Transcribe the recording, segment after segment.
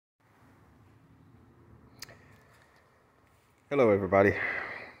Hello everybody.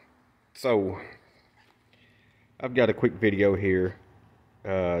 So I've got a quick video here.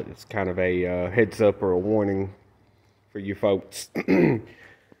 It's kind of a heads up or a warning for you folks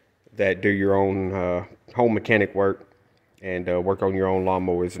that do your own home mechanic work and work on your own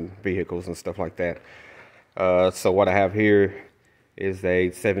lawnmowers and vehicles and stuff like that. So what I have here is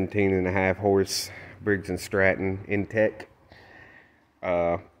a 17.5 horse Briggs & Stratton Intech.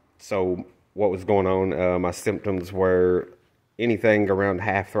 So what was going on, my symptoms were anything around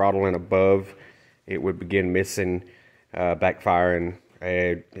half throttle and above, it would begin missing, backfiring,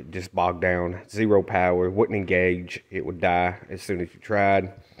 and just bogged down, zero power, wouldn't engage, it would die as soon as you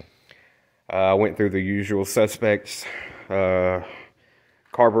tried. I went through the usual suspects, carburetor,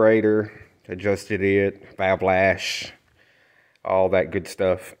 adjusted it, valve lash, all that good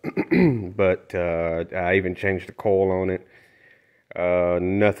stuff. But I even changed the coil on it.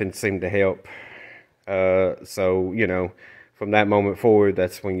 Nothing seemed to help. So, you know, from that moment forward,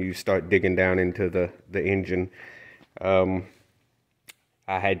 that's when you start digging down into the engine. I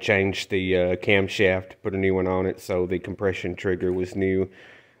had changed the camshaft, put a new one on it, so the compression trigger was new.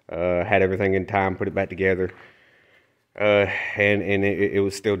 Had everything in time, put it back together, and it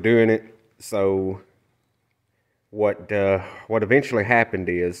was still doing it. So what eventually happened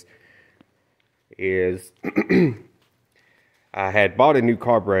is I had bought a new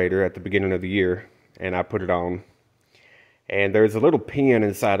carburetor at the beginning of the year, and I put it on. And there's a little pin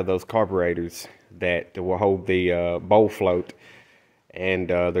inside of those carburetors that will hold the bowl float. And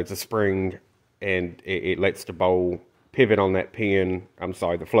there's a spring, and it lets the bowl pivot on that pin. I'm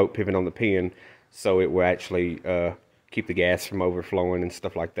sorry, the float pivot on the pin, so it will actually keep the gas from overflowing and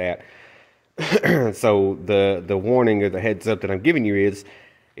stuff like that. So the warning or the heads up that I'm giving you is,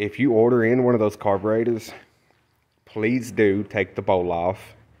 if you order in one of those carburetors, please do take the bowl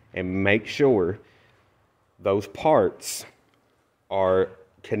off and make sure those parts are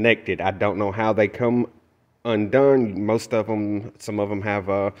connected. I don't know how they come undone. Most of them, some of them have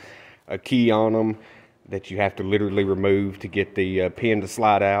a key on them that you have to literally remove to get the pin to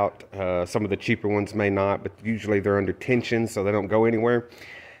slide out. Some of the cheaper ones may not, but usually they're under tension, so they don't go anywhere.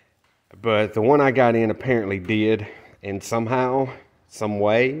 But the one I got in apparently did, and somehow, some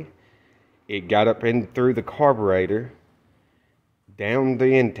way, it got up in through the carburetor, down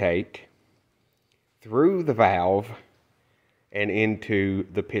the intake, through the valve, and into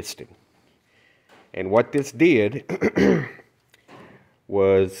the piston. And what this did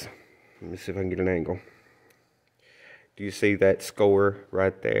was, let me see if I can get an angle. Do you see that score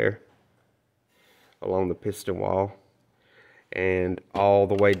right there along the piston wall and all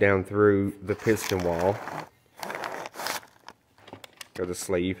the way down through the piston wall, or the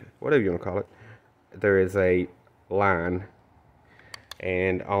sleeve, whatever you want to call it? There is a line,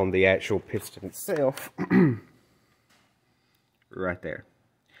 and on the actual piston itself, right there.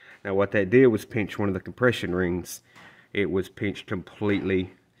 Now what that did was pinch one of the compression rings. It was pinched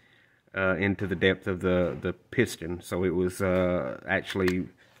completely into the depth of the piston, so it was actually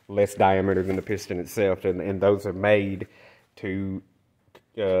less diameter than the piston itself, and those are made to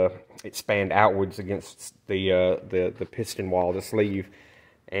expand outwards against the piston wall, the sleeve,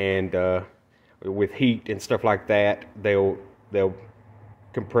 and with heat and stuff like that, they'll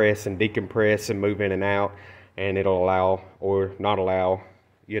compress and decompress and move in and out, and it'll allow or not allow,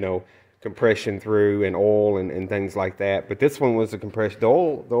 you know, compression through and oil and things like that. But this one was a compression. The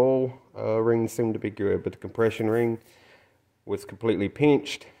oil ring seemed to be good, but the compression ring was completely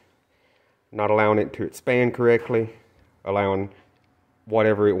pinched, not allowing it to expand correctly, allowing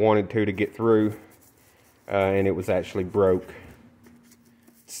whatever it wanted to get through, and it was actually broke.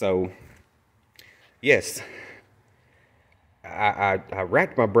 So yes, I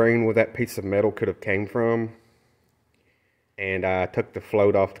racked my brain where that piece of metal could have came from, and I took the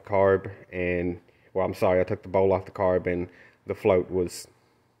float off the carb, and, well, I'm sorry, I took the bowl off the carb, and the float was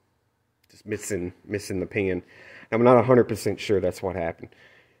just missing the pin. I'm not 100% sure that's what happened,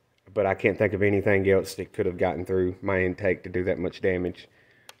 but I can't think of anything else that could have gotten through my intake to do that much damage.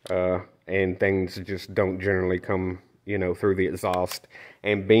 And things just don't generally come, you know, through the exhaust.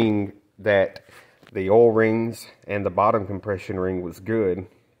 And being that the oil rings and the bottom compression ring was good,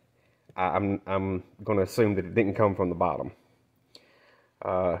 I'm going to assume that it didn't come from the bottom.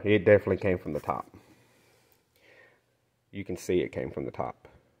 It definitely came from the top. You can see it came from the top.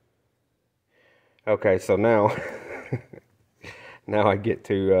 Okay, so now now I get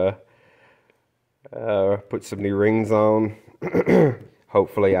to put some new rings on.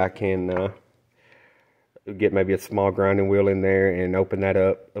 Hopefully I can get maybe a small grinding wheel in there and open that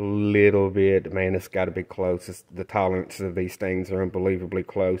up a little bit. Man, it's got to be close. The tolerances of these things are unbelievably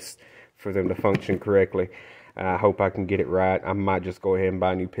close for them to function correctly. I hope I can get it right. I might just go ahead and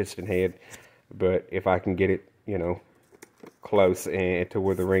buy a new piston head, but if I can get it, you know, close and to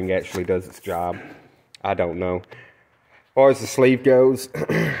where the ring actually does its job, I don't know. As far as the sleeve goes,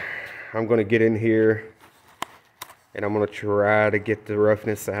 I'm going to get in here and I'm going to try to get the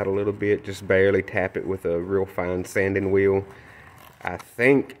roughness out a little bit, just barely tap it with a real fine sanding wheel. I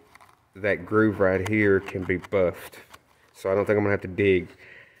think that groove right here can be buffed, so I don't think I'm going to have to dig.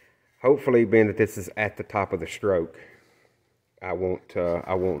 Hopefully, being that this is at the top of the stroke, I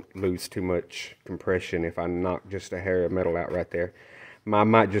won't lose too much compression if I knock just a hair of metal out right there. I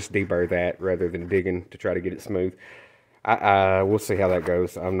might just deburr that rather than digging to try to get it smooth. We'll see how that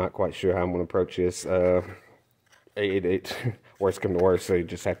goes. I'm not quite sure how I'm going to approach this. Worst come to worst, so you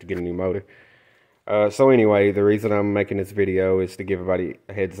just have to get a new motor. So anyway, the reason I'm making this video is to give everybody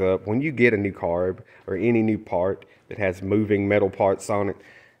a heads up. When you get a new carb or any new part that has moving metal parts on it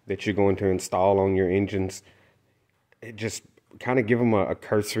that you're going to install on your engines, just kind of give them a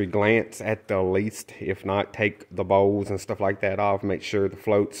cursory glance at the least. If not, take the bowls and stuff like that off. Make sure the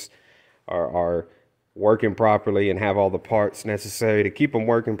floats are working properly and have all the parts necessary to keep them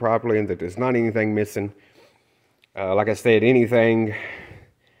working properly and that there's not anything missing. Like I said, anything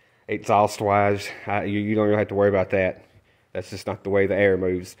exhaust wise, you don't really have to worry about that. That's just not the way the air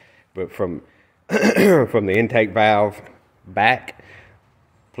moves. But from from the intake valve back,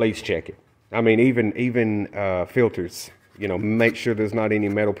 please check it. I mean, even filters, you know, make sure there's not any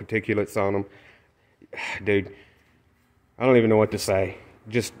metal particulates on them. Dude, I don't even know what to say.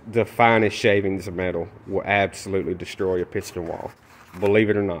 Just the finest shavings of metal will absolutely destroy a piston wall, believe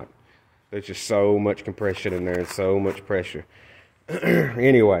it or not. There's just so much compression in there and so much pressure.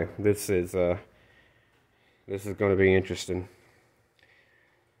 Anyway, this is going to be interesting.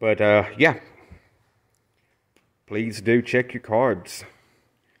 But yeah, please do check your carbs.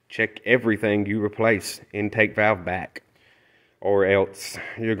 Check everything you replace, intake valve back, or else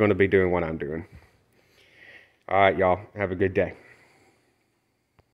you're going to be doing what I'm doing. All right, y'all, have a good day.